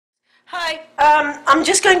Hi, I'm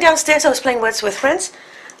just going downstairs. I was playing Words with Friends,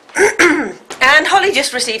 and Holly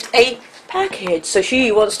just received a package, so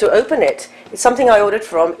she wants to open it. It's something I ordered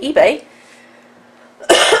from eBay.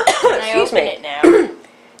 Can I open it now?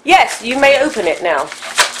 Yes, you may open it now.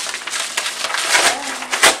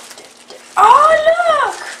 Oh,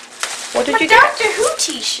 look! What did My you get? Doctor Who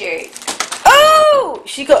t-shirt. Oh,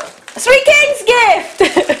 she got a Three Kings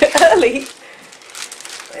gift early.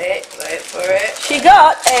 Wait for it. She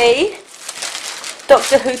got a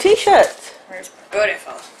Doctor Who t-shirt. It's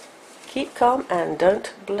beautiful. Keep calm and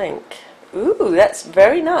don't blink. Ooh, that's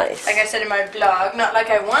very nice. Like I said in my blog, not like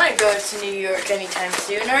I want to go to New York anytime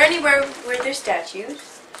soon or anywhere where there's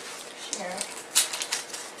statues.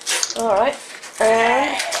 Sure. Alright.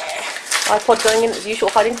 And iPod going in its usual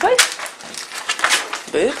hiding place.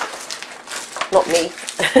 Boob. Not me.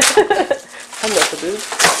 I'm not a boob.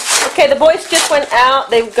 Okay, the boys just went out.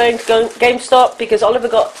 They were going to go GameStop because Oliver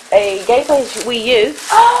got a Game Boy Wii U.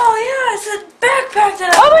 Oh yeah, it's a backpack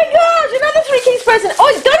that Oh my gosh, another Three Kings present.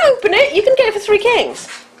 Oh, don't open it. You can get it for Three Kings.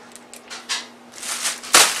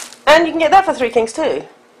 And you can get that for Three Kings too.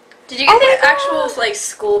 Did you get the actual like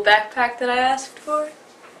school backpack that I asked for?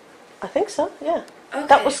 I think so, yeah. Okay.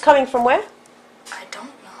 That was coming from where? I don't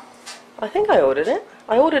know. I think I ordered it.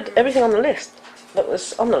 I ordered everything on the list that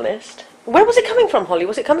was on the list. Where was it coming from, Holly?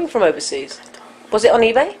 Was it coming from overseas? Was it on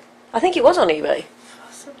eBay? I think it was on eBay.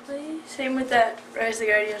 Possibly. Same with that Rise of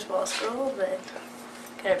the Guardians wall scroll, but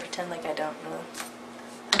I'm gonna pretend like I don't know.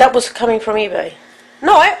 That was coming from eBay.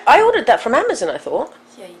 No, I ordered that from Amazon, I thought.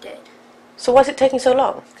 Yeah, you did. So why is it taking so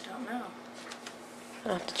long? I don't know.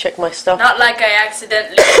 I have to check my stuff. Not like I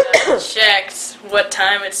accidentally checked what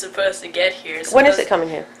time it's supposed to get here. When is it coming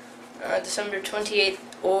here? December 28th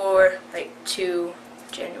or like 2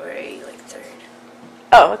 January like 3rd.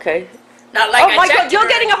 Oh, okay. Not like Oh my god, you're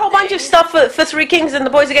getting a whole bunch of stuff for Three Kings and the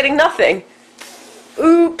boys are getting nothing.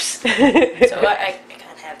 Oops. So I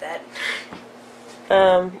can't have that.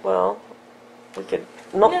 Well, we could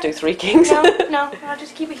not do Three Kings. No, I'll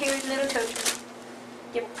just keep it here with little Totoro.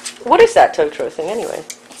 Yep. What is that Totoro thing anyway?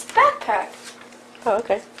 It's a backpack. Oh,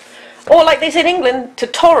 okay. Or like they say in England,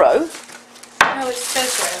 Totoro. No, it's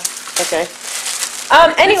Totoro. Okay.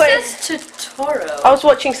 Anyway. It says Totoro. I was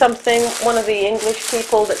watching something, one of the English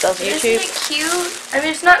people that does YouTube. Isn't it cute? I mean,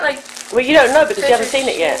 it's not like... Well, you don't know because you haven't seen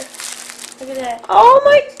it yet. Look at that. Oh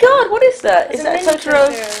my god, what is that? It's Is a that mini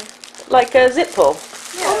Totoro like a zip pull?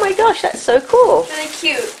 Yeah. Oh my gosh, that's so cool. It's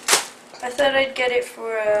really cute. I thought I'd get it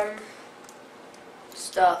for,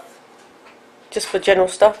 stuff. Just for general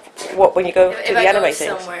stuff? What, when you go to the anime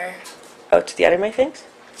things? Somewhere. Oh, to the anime things?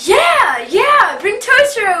 Yeah, bring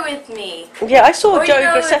Totoro with me. Yeah, I saw Or, Joey you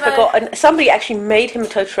know, Graceffa got, and somebody actually made him a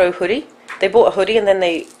Totoro hoodie. They bought a hoodie and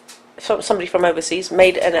then somebody from overseas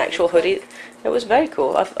made an actual hoodie. It was very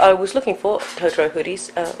cool. I was looking for Totoro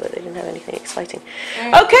hoodies, but they didn't have anything exciting.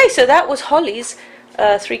 Okay, so that was Holly's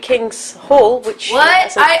Three Kings haul, which...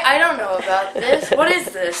 What? I don't know about this. What is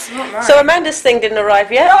this? So Amanda's thing didn't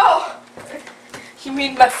arrive yet? Oh! You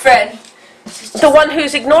mean my friend? The one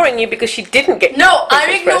who's ignoring you because she didn't get... No, I'm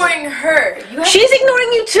Christmas ignoring her. She's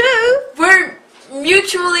ignoring you too! We're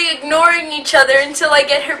mutually ignoring each other until I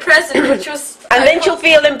get her present, which was... And then she'll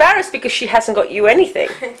feel embarrassed because she hasn't got you anything.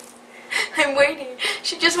 I'm waiting.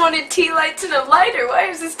 She just wanted tea lights and a lighter. Why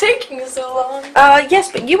is this taking so long?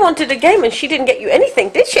 Yes, but you wanted a game and she didn't get you anything,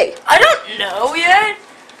 did she? I don't know yet.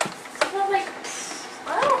 I'm like,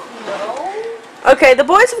 I don't know. Okay, the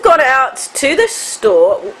boys have gone out to the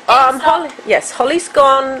store. Holly's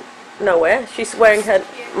gone nowhere. She's wearing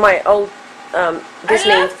my old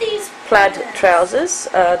Disney plaid trousers.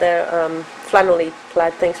 They're flannelly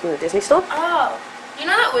plaid things from the Disney store. Oh, you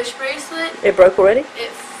know that wish bracelet? It broke already? It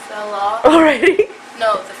fell off. Already?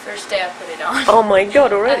 No, the first day I put it on. Oh my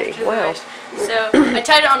god, already? Wow. So I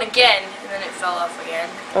tied it on again, and then it fell off again.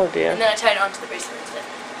 Oh dear. And then I tied it onto the bracelet instead.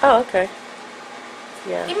 Oh, okay.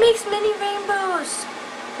 Yeah. It makes many rainbows.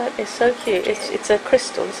 That is so cute. It's a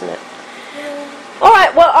crystal, isn't it? Yeah.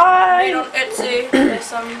 Alright, well Made on Etsy. There's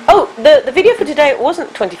some... Oh, the video for today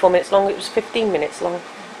wasn't 24 minutes long, it was 15 minutes long.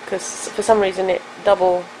 Because for some reason it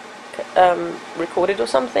double recorded or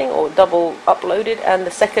something, or double uploaded, and the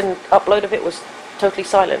second upload of it was totally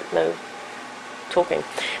silent, no talking.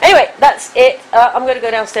 Anyway, that's it. I'm going to go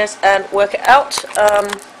downstairs and work it out,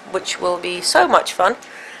 which will be so much fun.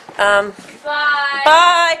 Bye.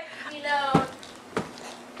 Bye. You know.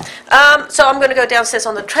 So I'm going to go downstairs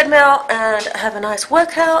on the treadmill and have a nice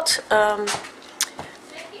workout. I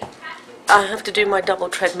have to do my double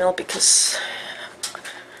treadmill because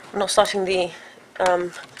I'm not starting the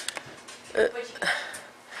I'm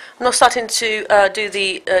not starting to do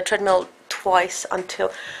the treadmill twice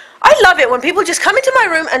until I love it when people just come into my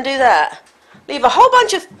room and do that. Leave a whole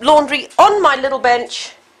bunch of laundry on my little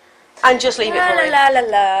bench and just leave it for me. La la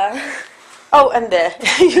la. Oh, and there.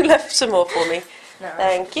 You left some more for me. No,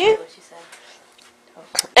 Thank you. What she said.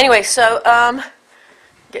 Anyway, so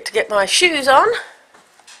get my shoes on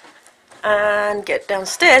and get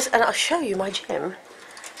downstairs, and I'll show you my gym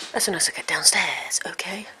as soon as I get downstairs.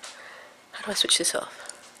 Okay. How do I switch this off?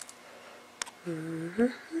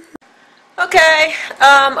 Okay.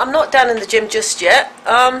 I'm not down in the gym just yet.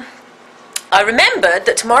 I remembered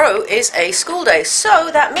that tomorrow is a school day,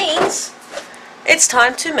 so that means it's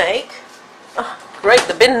time to make... Oh, great,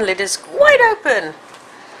 the bin lid is wide open.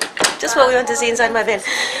 Just what we want to see inside my bin.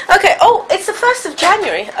 Okay, oh, it's the 1st of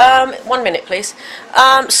January. 1 minute, please.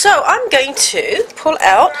 So I'm going to pull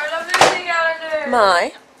out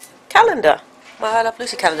my calendar. My I Love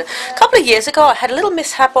Lucy calendar. A couple of years ago, I had a little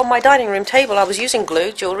mishap on my dining room table. I was using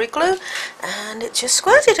glue, jewellery glue, and it just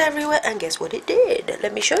squirted everywhere, and guess what it did?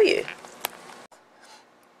 Let me show you.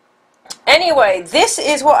 Anyway, this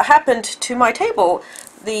is what happened to my table.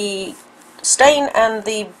 The stain and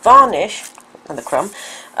the varnish, and the crumb,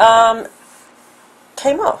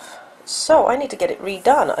 came off. So I need to get it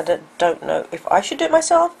redone. I don't know if I should do it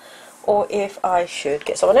myself or if I should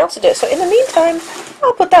get someone else to do it. So in the meantime,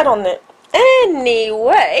 I'll put that on there.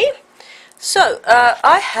 Anyway, so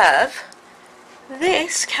I have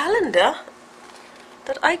this calendar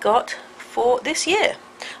that I got for this year.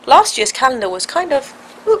 Last year's calendar was kind of...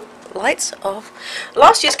 Ooh, lights off.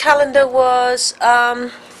 Last year's calendar was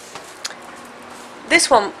this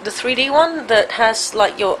one, the 3D one that has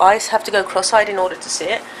like your eyes have to go cross-eyed in order to see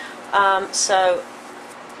it. So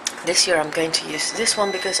this year I'm going to use this one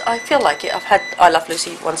because I feel like it. I've had I Love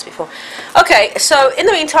Lucy once before. Okay, so in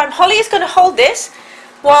the meantime, Holly is going to hold this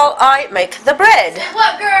while I make the bread.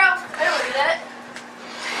 What, girl? I don't do that.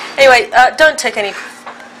 Anyway, don't take any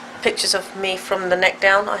pictures of me from the neck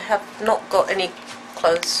down. I have not got any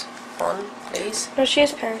clothes on, please. No, she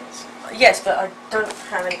has pants. Yes, but I don't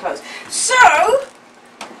have any clothes. So,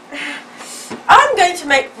 I'm going to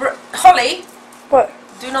make... Holly, What?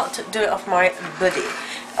 do not do it off my body.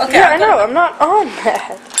 Okay, Yeah, I know, I'm not on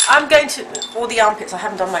that. I'm going to... All the armpits, I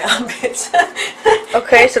haven't done my armpits.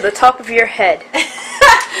 Okay, so the top of your head.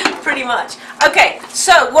 Pretty much. Okay,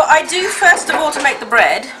 so what I do first of all to make the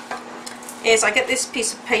bread is I get this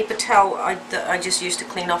piece of paper towel that I just used to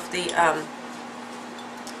clean off the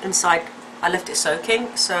inside. I left it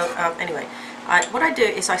soaking, so anyway, what I do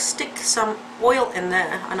is I stick some oil in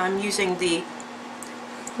there, and I'm using the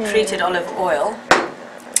treated olive oil,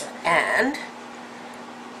 and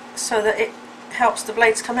so that it helps the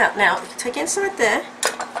blades come out. Now, take it inside there,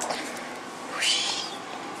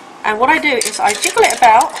 and what I do is I jiggle it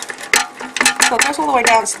about so it goes all the way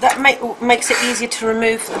down, so that makes it easier to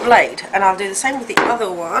remove the blade, and I'll do the same with the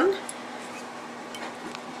other one.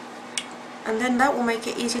 And then that will make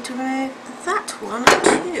it easier to remove that one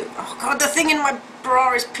too. Oh god, the thing in my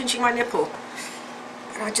bra is pinching my nipple.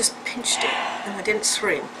 And I just pinched it and I didn't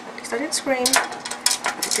scream. At least I didn't scream.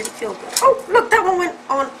 It didn't feel good. Oh, look, that one went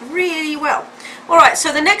on really well. Alright,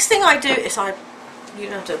 so the next thing I do is you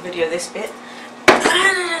don't have to video this bit.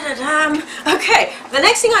 Okay, the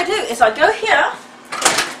next thing I do is I go here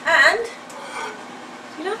and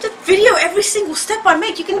you don't have to video every single step I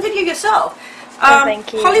make. You can video yourself.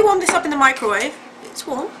 Thank you. Holly warmed this up in the microwave. It's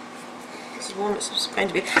warm. This is warm, it's going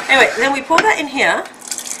to be. Anyway, then we pour that in here,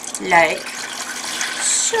 like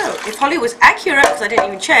so. If Holly was accurate, because I didn't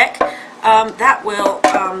even check, that will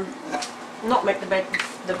not make the bread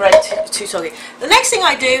too soggy. The next thing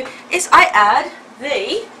I do is I add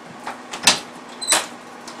the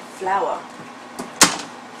flour.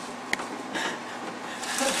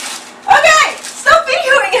 Okay, stop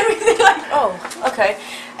videoing everything like. Oh, okay.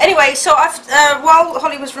 Anyway, so I've while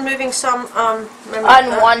Holly was removing some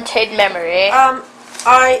unwanted memory,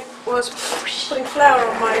 I was putting flour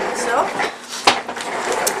on myself.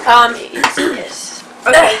 yes.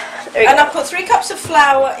 Okay, and I put 3 cups of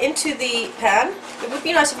flour into the pan. It would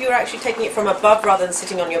be nice if you were actually taking it from above rather than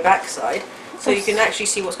sitting on your backside, so you can actually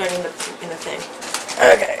see what's going in the thing.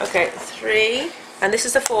 Okay. Okay, 3, and this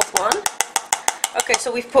is the 4th one. Okay,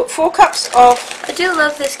 so we've put 4 cups of. I do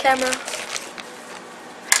love this camera.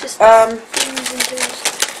 Just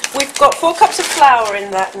we've got 4 cups of flour in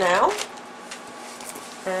that now,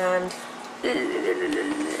 and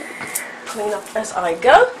clean up as I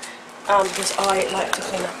go, because I like to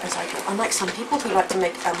clean up as I go. Unlike some people who like to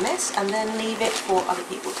make a mess and then leave it for other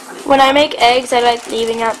people to clean. When I make eggs, I like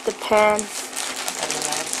leaving out the pan.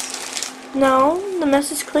 No, the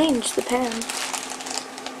mess is clean, just the pan.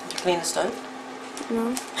 You clean the stove?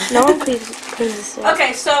 No, no one cleans the stove.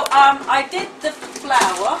 Okay, so I did the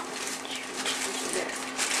flour.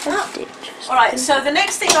 Alright, so the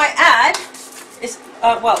next thing I add is,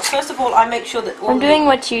 well, first of all, I make sure that all I'm doing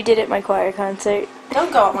what you did at my choir concert.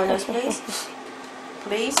 Don't go up my nose, please.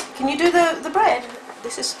 Please. Can you do the bread?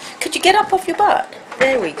 This is... Could you get up off your butt?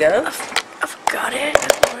 There we go. I've got it.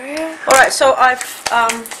 Alright, so I've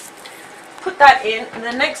put that in, and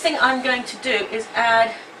the next thing I'm going to do is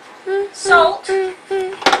add salt and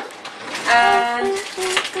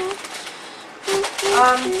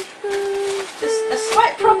there's a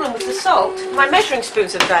slight problem with the salt. My measuring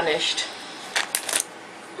spoons have vanished.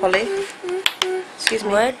 Holly, excuse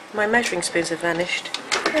me. What? My measuring spoons have vanished.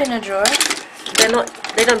 They're in a drawer. They're not.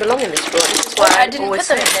 They don't belong in this drawer. This is why I I didn't always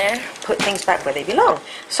put them say in there. put things back where they belong.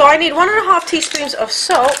 So I need 1.5 teaspoons of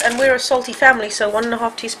salt, and we're a salty family, so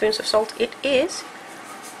 1.5 teaspoons of salt it is.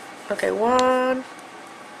 Okay, 1.5.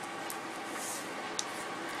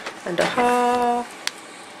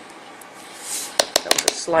 That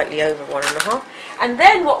was slightly over 1.5. And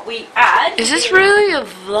then what we add... Is this really a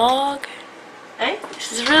vlog? Eh? Is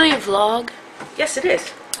this really a vlog? Yes, it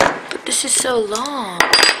is. But this is so long.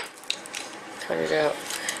 Cut it out.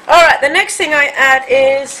 Alright, the next thing I add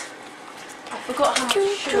is... I forgot how much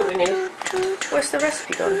sugar we need. Where's the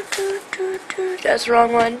recipe gone? That's the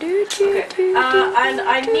wrong one. Okay. And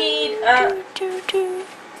I need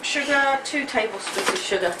sugar, 2 tablespoons of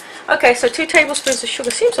sugar. Okay, so 2 tablespoons of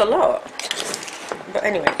sugar seems a lot. But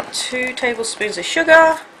anyway, 2 tablespoons of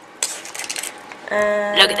sugar. Look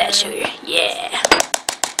at that sugar. Yeah.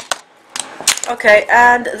 Okay,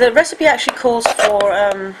 and the recipe actually calls for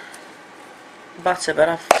butter, but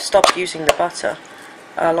I've stopped using the butter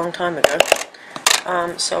a long time ago.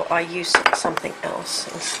 So I use something else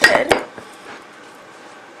instead.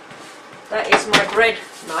 That is my bread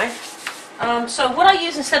knife. So what I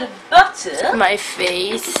use instead of butter... My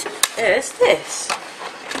face. ...is this.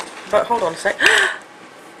 But hold on a sec.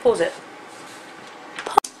 Pause it.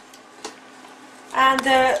 And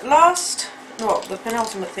the last... well, the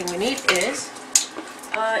penultimate thing we need is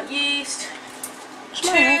yeast.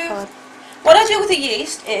 What I do with the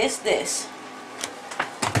yeast is this.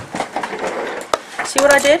 See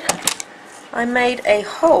what I did? I made a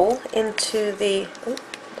hole into the... oh,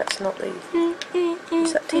 that's not the...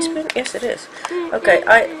 is that teaspoon? Yes, it is. Okay,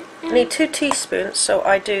 I need 2 teaspoons, so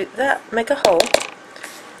I do that. Make a hole.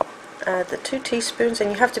 Add the 2 teaspoons,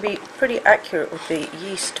 and you have to be pretty accurate with the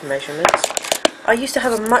yeast measurements. I used to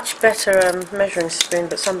have a much better measuring spoon,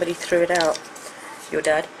 but somebody threw it out. Your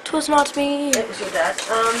dad. It was not me. It was your dad.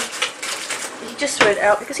 He just threw it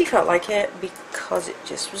out because he felt like it, because it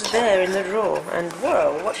just was there in the drawer. And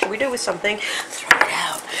whoa, what should we do with something? Throw it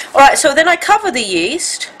out. Alright, so then I cover the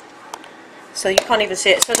yeast, so you can't even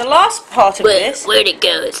see it. So the last part of this... where'd it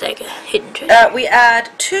go? It's like a hidden treasure. we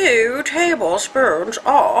add 2 tablespoons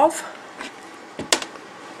of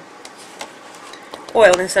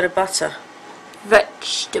oil instead of butter.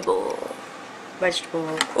 Vegetable.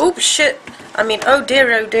 Oops, shit. I mean, oh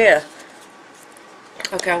dear, oh dear.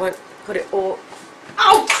 Okay, I won't put it all...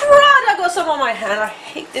 oh, crud! I got some on my hand. I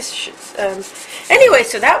hate this shit. Anyway,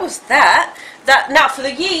 so that was that. Now, for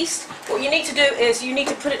the yeast, what you need to do is you need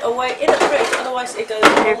to put it away in the fridge, otherwise it goes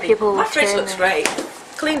moldy. My fridge looks great.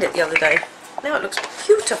 Cleaned it the other day. Now it looks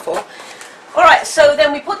beautiful. Alright, so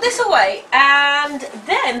then we put this away, and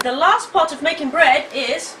then the last part of making bread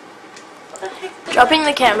is... what the heck? Dropping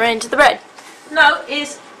the camera into the bread. No,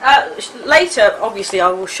 is... later, obviously, I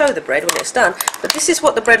will show the bread when it's done, but this is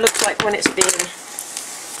what the bread looks like when it's being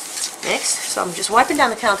mixed. So I'm just wiping down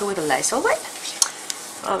the counter with a Lysol wipe.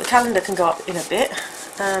 The calendar can go up in a bit.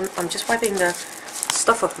 I'm just wiping the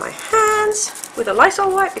stuff off my hands with a Lysol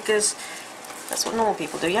wipe because that's what normal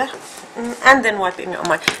people do, yeah? And then wiping it on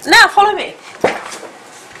my... now, follow me!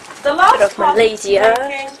 The last part of making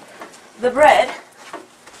the bread...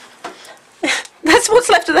 that's what's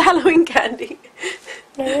left of the Halloween candy.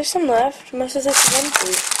 No, there's some left. Most of this is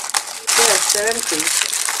empty. Yes, they're empty.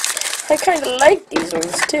 I kind of like these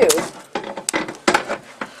ones too.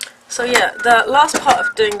 So yeah, the last part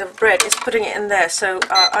of doing the bread is putting it in there. So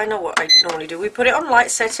I know what I normally do. We put it on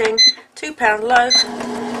light setting, 2 pound loaves,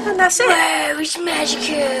 and that's it. Wow, it's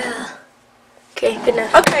magical. Okay, good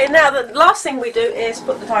enough. Okay, now the last thing we do is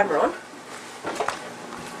put the timer on.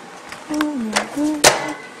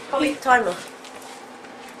 Holly, timer.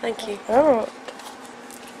 Thank you. Oh.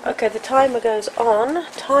 Okay, the timer goes on.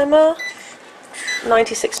 Timer,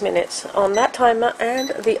 96 minutes on that timer,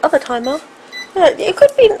 and the other timer.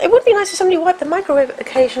 It would be nice if somebody wiped the microwave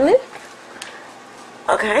occasionally.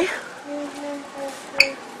 Okay.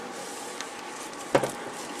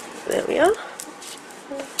 There we are.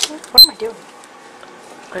 What am I doing?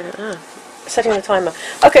 I don't know. Setting the timer.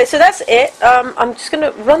 Okay, so that's it. I'm just going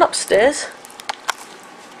to run upstairs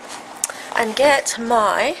and get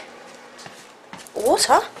my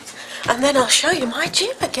water, and then I'll show you my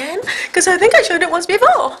gym again, because I think I showed it once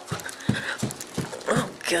before. Oh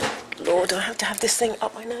good lord, do I have to have this thing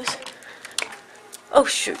up my nose? Oh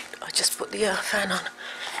shoot, I just put the fan on.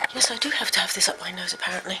 Yes, I do have to have this up my nose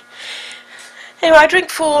apparently. Anyway, I drink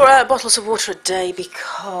 4 bottles of water a day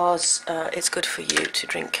because it's good for you to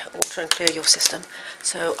drink water and clear your system.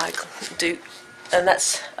 So I do, and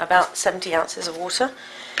that's about 70 ounces of water.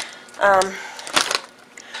 Hold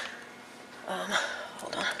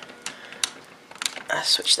on. I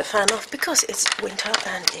switch the fan off because it's winter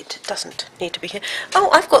and it doesn't need to be here. Oh,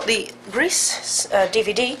 I've got the Grease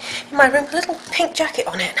DVD in my room, a little pink jacket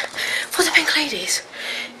on it for the pink ladies.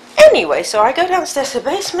 Anyway, so I go downstairs to the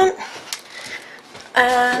basement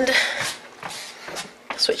and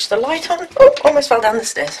switch the light on. Oh, almost fell down the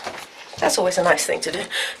stairs. That's always a nice thing to do.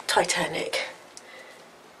 Titanic.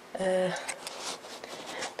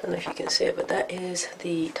 Don't know if you can see it, but that is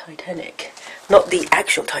the Titanic. Not the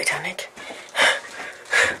actual Titanic.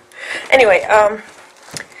 Anyway,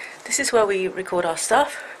 this is where we record our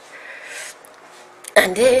stuff.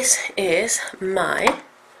 And this is my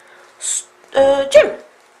gym.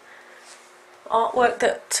 Artwork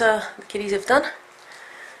that the kiddies have done.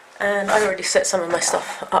 And I already set some of my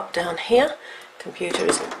stuff up down here. Computer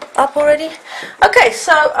is up already. Okay,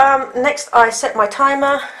 so next I set my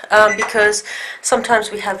timer because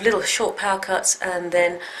sometimes we have little short power cuts and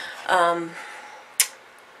then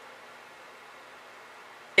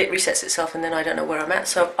it resets itself and then I don't know where I'm at.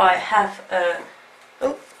 So I have,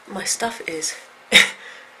 oh, my stuff is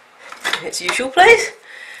in its usual place.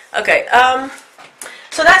 Okay,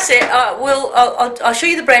 so that's it. I'll show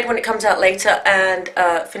you the bread when it comes out later and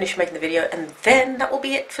finish making the video, and then that will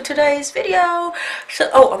be it for today's video. So,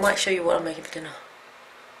 oh, I might show you what I'm making for dinner.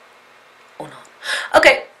 Or not.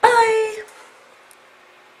 Okay, bye!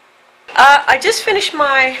 I just finished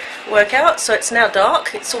my workout, so it's now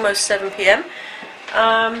dark. It's almost 7 PM.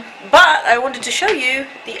 But I wanted to show you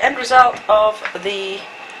the end result of the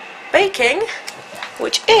baking,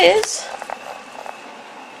 which is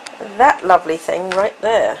that lovely thing right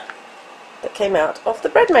there that came out of the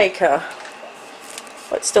bread maker.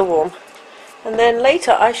 Oh, it's still warm. And then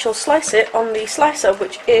later I shall slice it on the slicer,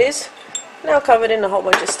 which is now covered in a whole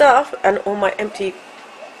bunch of stuff and all my empty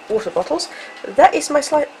water bottles. That is my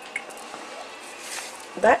slicer.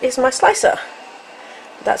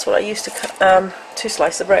 That's what I used to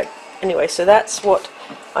slice the bread. Anyway, so that's what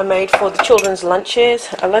I made for the children's lunches.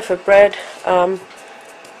 A loaf of bread.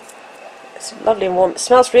 It's lovely and warm. It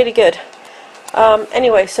smells really good.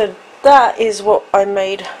 Anyway, so that is what I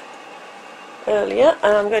made earlier,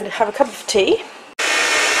 and I'm going to have a cup of tea.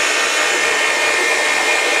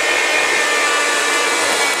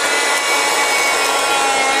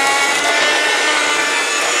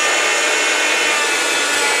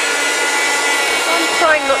 I'm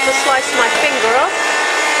trying not to slice my finger off.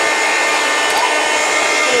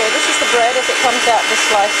 Anyway, this is the bread as it comes out the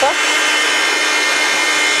slicer.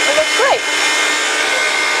 It looks great.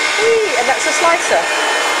 Whee! And that's a slicer.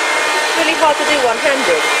 It's really hard to do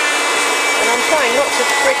one-handed. And I'm trying not to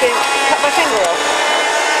freaking cut my finger off.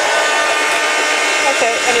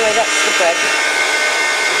 Okay, anyway, that's the bread.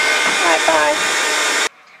 Alright, bye.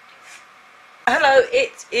 Hello,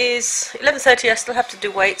 it is 11:30. I still have to do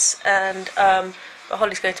weights, and but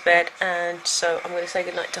Holly's going to bed, and so I'm going to say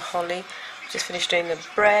goodnight to Holly. I've just finished doing the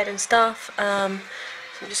bread and stuff. So I'm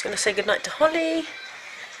just going to say goodnight to Holly.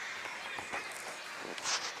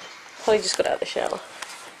 Holly just got out of the shower.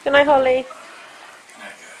 Good night, Holly.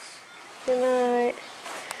 Good night.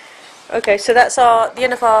 Okay, so that's the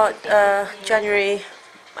end of our January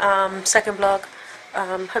second vlog.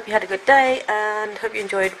 Hope you had a good day and hope you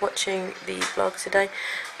enjoyed watching the vlog today.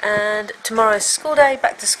 And tomorrow's school day,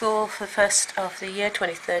 back to school for the first of the year,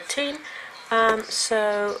 2013.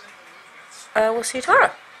 So we'll see you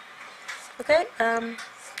tomorrow. Okay,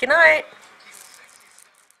 good night.